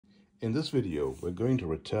In this video, we're going to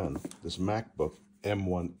return this MacBook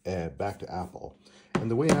M1 Air back to Apple. And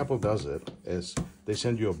the way Apple does it is they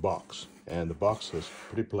send you a box, and the box is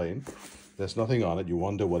pretty plain. There's nothing on it. You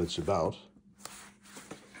wonder what it's about.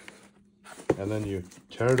 And then you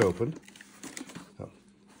tear it open.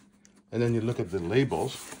 And then you look at the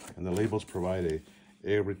labels, and the labels provide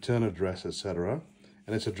a return address, etc.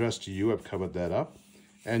 And it's addressed to you. I've covered that up.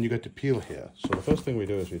 And you get to peel here. So the first thing we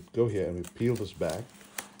do is we go here and we peel this back.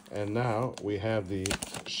 And now we have the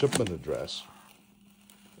shipment address.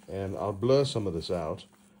 And I'll blur some of this out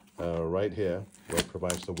right here, where it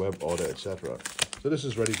provides the web order, etc. So this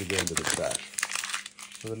is ready to go into the stash.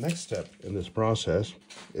 So the next step in this process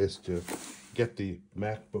is to get the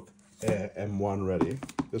MacBook Air M1 ready.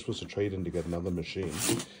 This was a trade-in to get another machine.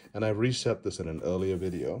 And I've reset this in an earlier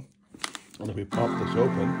video. And if we pop this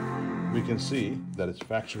open, we can see that it's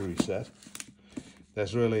factory reset.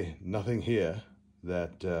 There's really nothing here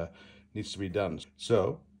that needs to be done.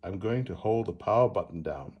 So I'm going to hold the power button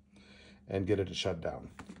down and get it to shut down.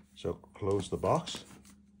 So close the box,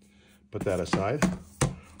 put that aside,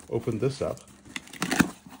 open this up.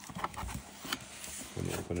 When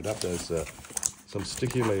you open it up, there's some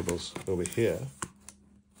sticky labels over here.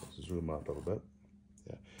 Let's zoom out a little bit.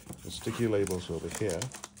 Yeah, some sticky labels over here.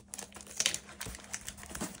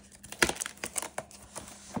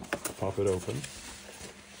 Pop it open.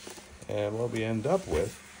 And what we end up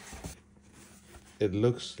with, it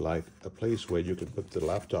looks like a place where you can put the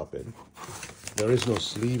laptop in. There is no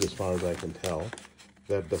sleeve as far as I can tell.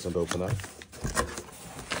 That doesn't open up.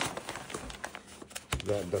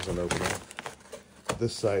 That doesn't open up.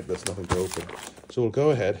 This side, there's nothing to open. So we'll go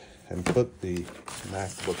ahead and put the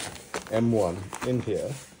MacBook M1 in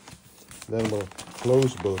here. Then we'll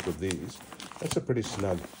close both of these. That's a pretty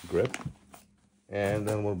snug grip. And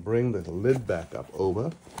then we'll bring the lid back up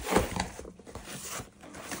over.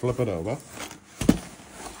 Flip it over,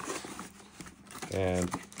 and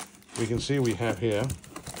we can see we have here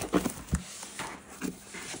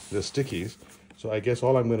the stickies. So I guess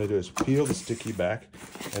all I'm going to do is peel the sticky back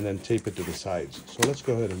and then tape it to the sides. So let's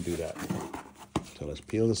go ahead and do that. So let's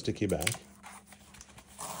peel the sticky back.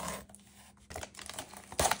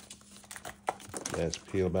 Let's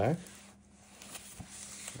peel back.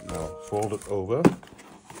 Now fold it over.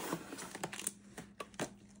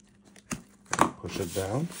 Push it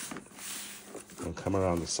down, and come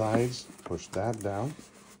around the sides, push that down,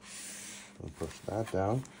 and push that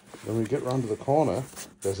down. When we get around to the corner,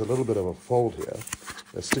 there's a little bit of a fold here.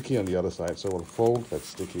 There's sticky on the other side, so we'll fold that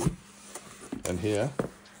sticky. And here,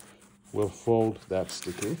 we'll fold that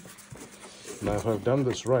sticky. Now if I've done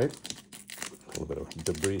this right, a little bit of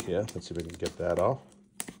debris here. Let's see if we can get that off.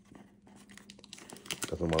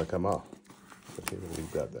 Doesn't want to come off. Okay, we'll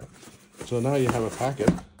leave that there. So now you have a packet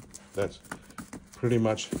that's pretty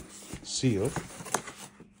much sealed,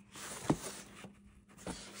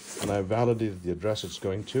 and I validated the address it's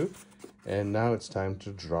going to, and now it's time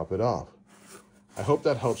to drop it off. I hope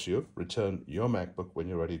that helps you return your MacBook when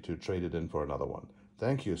you're ready to trade it in for another one.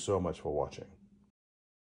 Thank you so much for watching.